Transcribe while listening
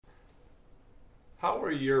How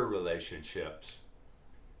are your relationships?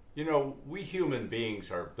 You know, we human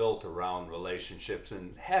beings are built around relationships,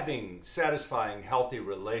 and having satisfying, healthy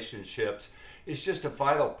relationships is just a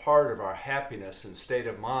vital part of our happiness and state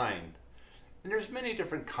of mind. And there's many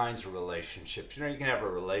different kinds of relationships. You know, you can have a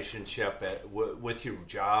relationship with your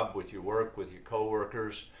job, with your work, with your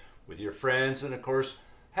coworkers, with your friends, and of course,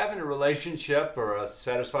 having a relationship or a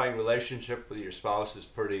satisfying relationship with your spouse is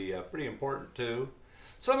pretty important too.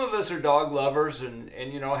 Some of us are dog lovers, and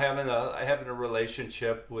you know, having a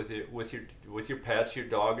relationship with your pets, your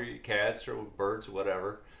dog or your cats or birds or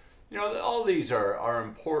whatever. You know, all these are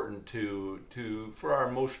important to for our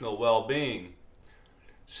emotional well-being.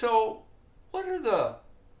 So, what are the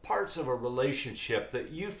parts of a relationship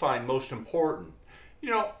that you find most important?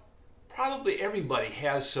 You know, probably everybody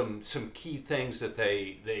has some key things that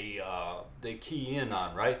they key in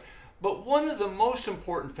on, right? But one of the most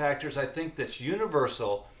important factors I think that's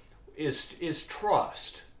universal is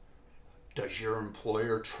trust. Does your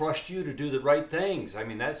employer trust you to do the right things? I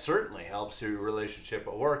mean, that certainly helps your relationship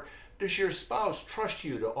at work. Does your spouse trust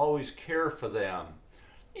you to always care for them?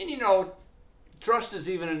 And you know, trust is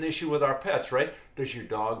even an issue with our pets, right? Does your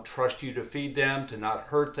dog trust you to feed them, to not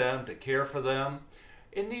hurt them, to care for them?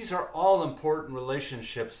 And these are all important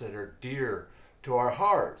relationships that are dear to our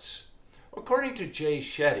hearts. According to Jay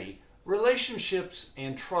Shetty, relationships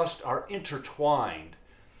and trust are intertwined.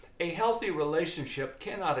 A healthy relationship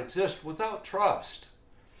cannot exist without trust.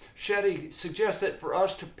 Shetty suggests that for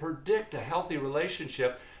us to predict a healthy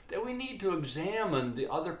relationship, that we need to examine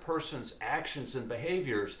the other person's actions and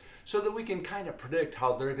behaviors so that we can kind of predict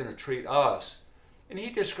how they're going to treat us. And he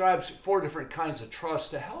describes 4 different kinds of trust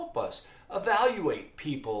to help us evaluate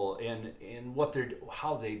people in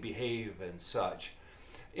how they behave and such.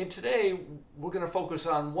 And today, we're going to focus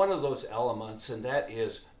on one of those elements, and that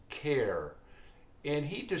is care. And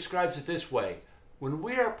he describes it this way. When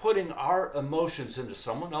we are putting our emotions into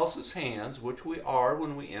someone else's hands, which we are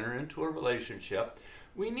when we enter into a relationship,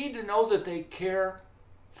 we need to know that they care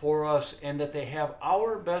for us and that they have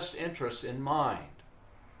our best interests in mind.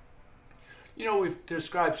 You know, we've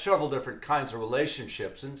described several different kinds of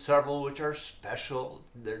relationships, and several which are special,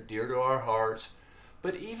 they're dear to our hearts.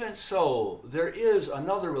 But even so, there is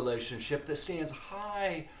another relationship that stands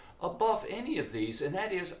high above any of these, and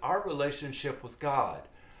that is our relationship with God.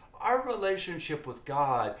 Our relationship with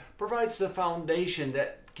God provides the foundation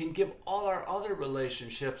that can give all our other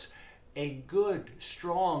relationships a good,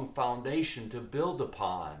 strong foundation to build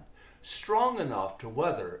upon, strong enough to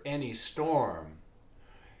weather any storm.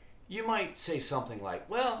 You might say something like,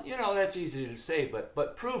 well, you know, that's easy to say,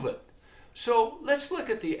 but prove it. So let's look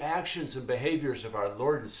at the actions and behaviors of our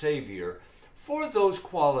Lord and Savior for those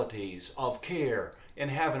qualities of care and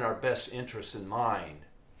having our best interests in mind.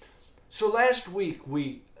 So last week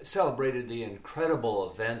we celebrated the incredible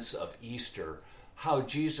events of Easter, how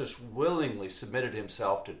Jesus willingly submitted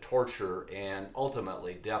himself to torture and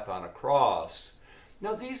ultimately death on a cross.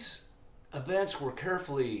 Now these events were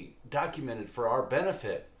carefully documented for our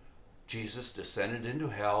benefit. Jesus descended into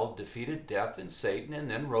hell, defeated death and Satan,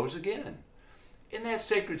 and then rose again. And that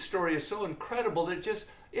sacred story is so incredible that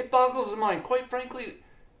it boggles the mind. Quite frankly,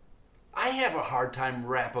 I have a hard time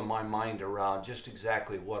wrapping my mind around just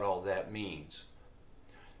exactly what all that means.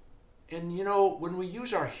 And you know, when we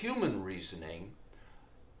use our human reasoning,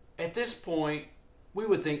 at this point, we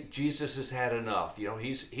would think Jesus has had enough. You know,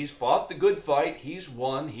 he's fought the good fight, he's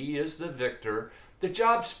won, he is the victor. The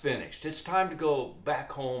job's finished. It's time to go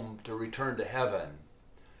back home to return to heaven.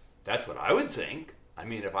 That's what I would think. I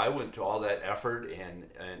mean, if I went to all that effort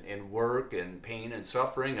and work and pain and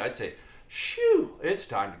suffering, I'd say, shoo, it's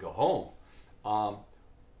time to go home.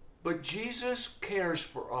 But Jesus cares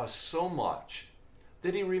for us so much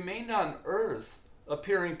that he remained on earth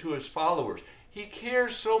appearing to his followers. He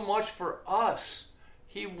cares so much for us.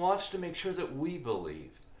 He wants to make sure that we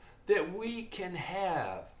believe, that we can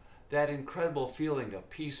have that incredible feeling of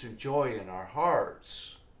peace and joy in our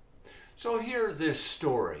hearts. So hear this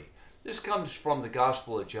story. This comes from the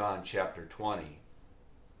Gospel of John, chapter 20.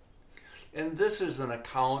 And this is an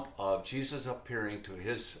account of Jesus appearing to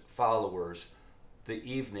his followers the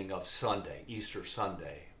evening of Sunday, Easter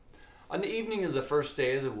Sunday. On the evening of the first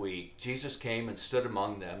day of the week, Jesus came and stood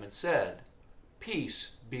among them and said,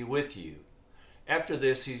 "Peace be with you." After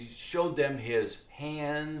this, he showed them his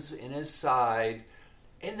hands and his side.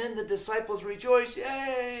 And then the disciples rejoiced,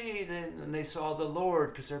 yay! Then they saw the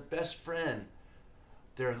Lord, because their best friend,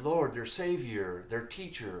 their Lord, their Savior, their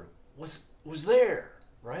teacher was there,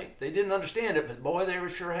 right? They didn't understand it, but boy, they were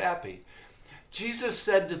sure happy. Jesus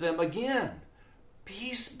said to them again,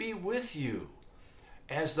 "Peace be with you.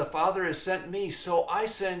 As the Father has sent me, so I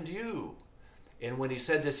send you." And when he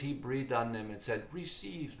said this, he breathed on them and said,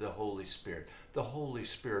 "Receive the Holy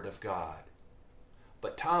Spirit of God."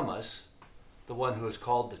 But Thomas, the one who is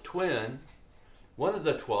called the twin, one of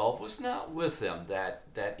the 12, was not with them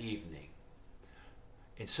that evening.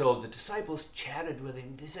 And so the disciples chatted with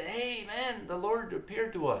him. They said, "Hey, man, the Lord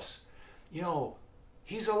appeared to us.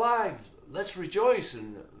 He's alive. Let's rejoice."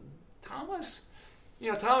 And Thomas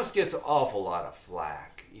gets an awful lot of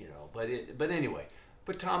flack, but anyway.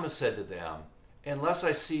 But Thomas said to them, "Unless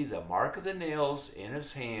I see the mark of the nails in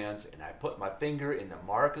his hands, and I put my finger in the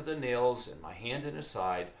mark of the nails and my hand in his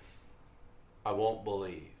side, I won't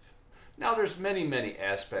believe." Now there's many, many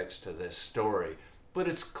aspects to this story, but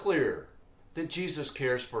it's clear that Jesus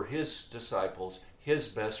cares for his disciples, his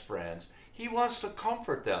best friends. He wants to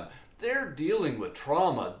comfort them. They're dealing with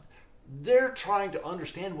trauma. They're trying to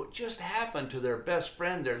understand what just happened to their best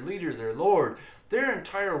friend, their leader, their Lord. Their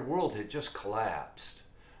entire world had just collapsed.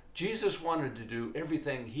 Jesus wanted to do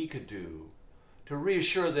everything he could do to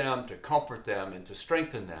reassure them, to comfort them, and to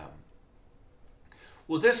strengthen them.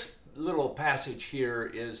 Well, this little passage here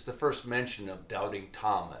is the first mention of doubting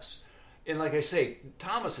Thomas. And like I say,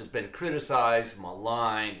 Thomas has been criticized,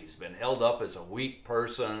 maligned. He's been held up as a weak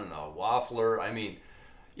person, a waffler.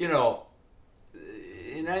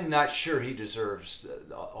 And I'm not sure he deserves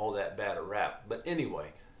all that bad a rap. But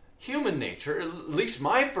anyway, human nature, at least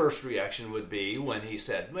my first reaction would be when he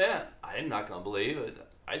said, "Well, I'm not going to believe it."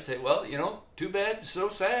 I'd say, "Well, too bad, so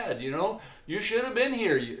sad, you should have been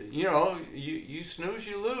here, you snooze,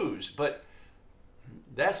 you lose." But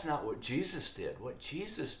that's not what Jesus did. What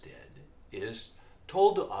Jesus did is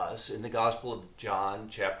told to us in the Gospel of John,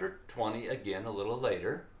 chapter 20, again a little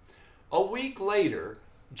later. A week later,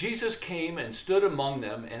 Jesus came and stood among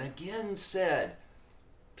them and again said,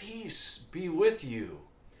 "Peace be with you."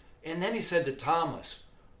 And then he said to Thomas,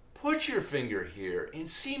 "Put your finger here and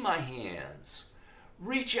see my hands.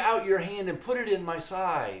 Reach out your hand and put it in my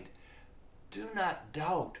side. Do not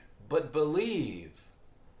doubt, but believe."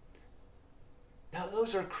 Now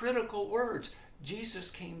those are critical words. Jesus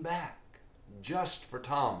came back just for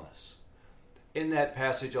Thomas. In that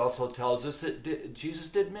passage also tells us that Jesus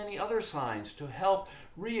did many other signs to help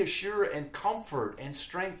reassure and comfort and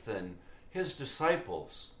strengthen his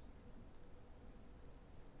disciples.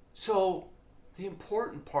 So the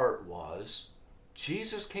important part was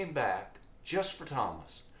Jesus came back just for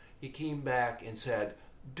Thomas. He came back and said,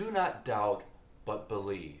 "Do not doubt, but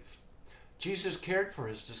believe." Jesus cared for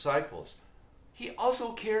his disciples. He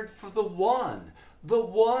also cared for the one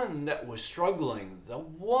that was struggling, the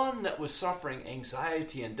one that was suffering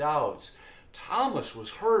anxiety and doubts. Thomas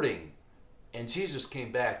was hurting, and Jesus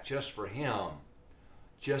came back just for him,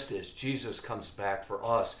 just as Jesus comes back for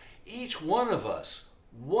us. Each one of us,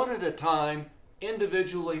 one at a time,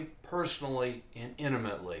 individually, personally, and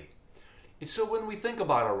intimately. And so when we think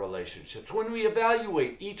about our relationships, when we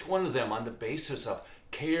evaluate each one of them on the basis of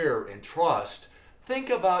care and trust, think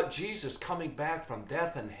about Jesus coming back from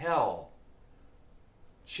death and hell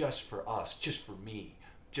just for us, just for me,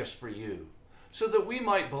 just for you, so that we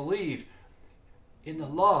might believe in the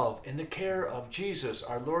love and the care of Jesus,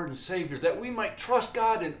 our Lord and Savior, that we might trust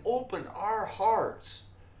God and open our hearts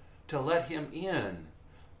to let him in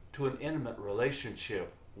to an intimate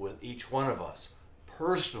relationship with each one of us,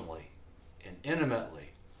 personally and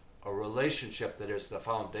intimately, a relationship that is the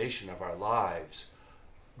foundation of our lives,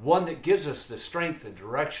 one that gives us the strength and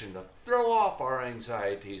direction to throw off our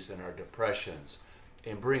anxieties and our depressions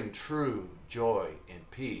and bring true joy and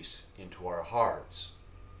peace into our hearts.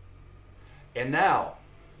 And now,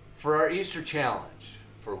 for our Easter challenge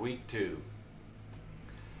for week 2,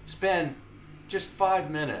 spend just 5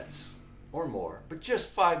 minutes or more, but just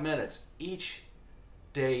 5 minutes each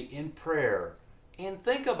day in prayer and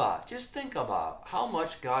think about how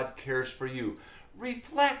much God cares for you.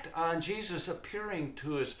 Reflect on Jesus appearing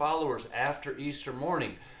to his followers after Easter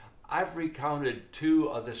morning. I've recounted 2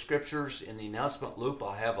 of the scriptures in the announcement loop.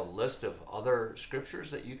 I'll have a list of other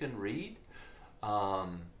scriptures that you can read.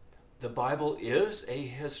 The Bible is a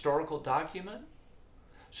historical document.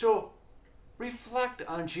 So reflect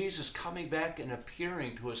on Jesus coming back and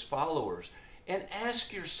appearing to his followers and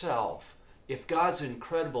ask yourself if God's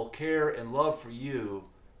incredible care and love for you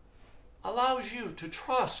allows you to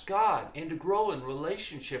trust God and to grow in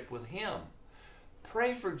relationship with him.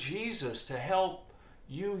 Pray for Jesus to help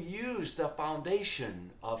you use the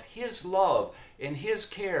foundation of his love and his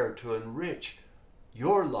care to enrich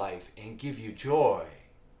your life and give you joy.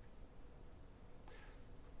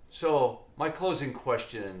 So, my closing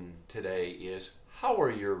question today is, how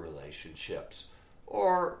are your relationships?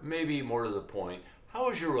 Or maybe more to the point, how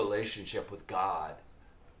is your relationship with God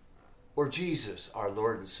or Jesus, our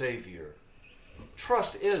Lord and Savior,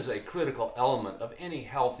 Trust is a critical element of any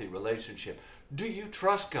healthy relationship. Do you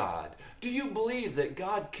trust God? Do you believe that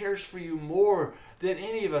God cares for you more than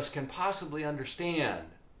any of us can possibly understand?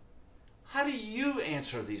 How do you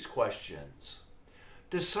answer these questions?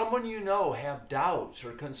 Does someone you know have doubts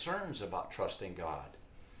or concerns about trusting God?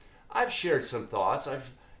 I've shared some thoughts.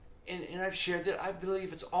 I've shared that I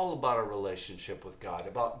believe it's all about our relationship with God,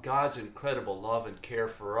 about God's incredible love and care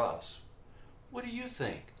for us. What do you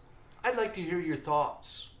think? I'd like to hear your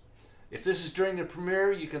thoughts. If this is during the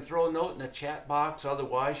premiere, you can throw a note in the chat box.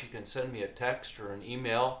 Otherwise, you can send me a text or an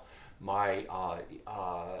email. My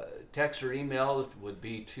text or email would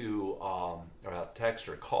be to, or text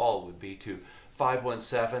or call would be to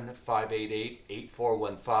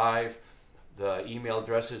 517-588-8415. The email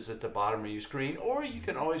address is at the bottom of your screen, or you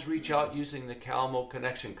can always reach out using the Calmo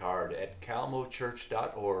connection card at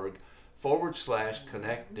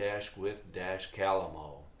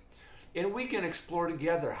calmochurch.org/connect-with-calamo. And we can explore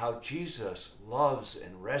together how Jesus loves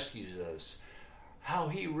and rescues us, how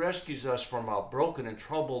he rescues us from a broken and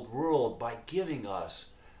troubled world by giving us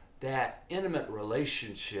that intimate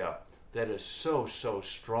relationship that is so, so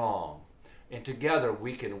strong. And together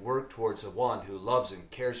we can work towards the one who loves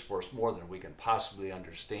and cares for us more than we can possibly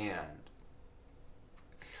understand.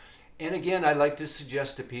 And again, I'd like to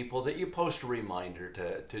suggest to people that you post a reminder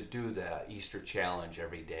to do the Easter challenge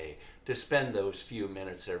every day, to spend those few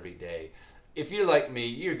minutes every day. If you're like me,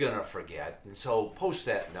 you're going to forget. And so post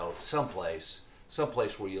that note someplace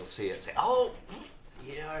where you'll see it. Say, oh,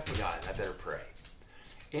 yeah, I forgot. I better pray.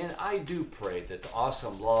 And I do pray that the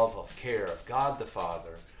awesome love of care of God the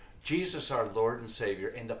Father, Jesus our Lord and Savior,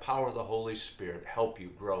 and the power of the Holy Spirit help you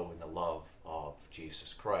grow in the love of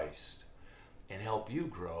Jesus Christ and help you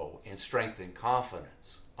grow in strength and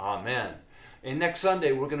confidence. Amen. And next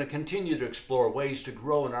Sunday, we're going to continue to explore ways to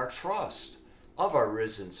grow in our trust of our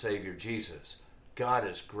risen Savior Jesus. God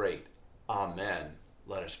is great. Amen.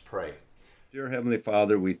 Let us pray. Dear Heavenly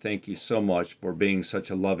Father, we thank you so much for being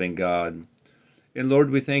such a loving God. And Lord,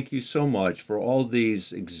 we thank you so much for all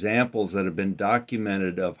these examples that have been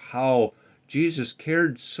documented of how Jesus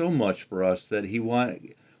cared so much for us that he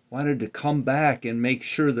wanted to come back and make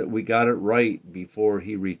sure that we got it right before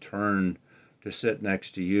he returned to sit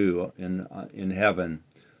next to you in heaven.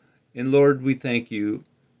 And Lord, we thank you,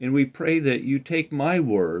 and we pray that you take my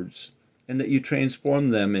words and that you transform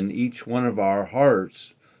them in each one of our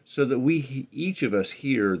hearts so that we, each of us,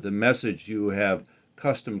 hear the message you have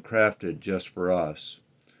custom crafted just for us.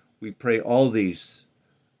 We pray all these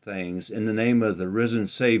things in the name of the risen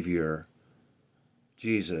Savior,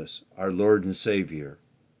 Jesus, our Lord and Savior.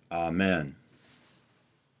 Amen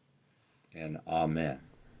and amen.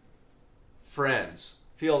 Friends,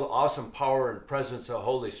 feel the awesome power and presence of the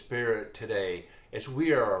Holy Spirit today as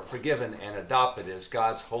we are forgiven and adopted as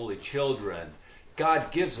God's holy children.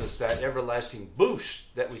 God gives us that everlasting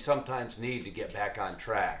boost that we sometimes need to get back on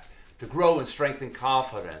track, to grow in strength and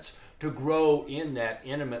confidence, to grow in that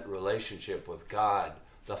intimate relationship with God,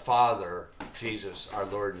 the Father, Jesus, our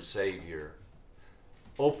Lord and Savior.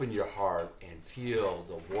 Open your heart and feel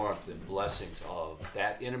the warmth and blessings of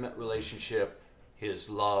that intimate relationship, his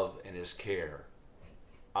love and his care.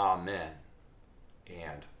 Amen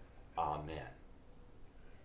and amen.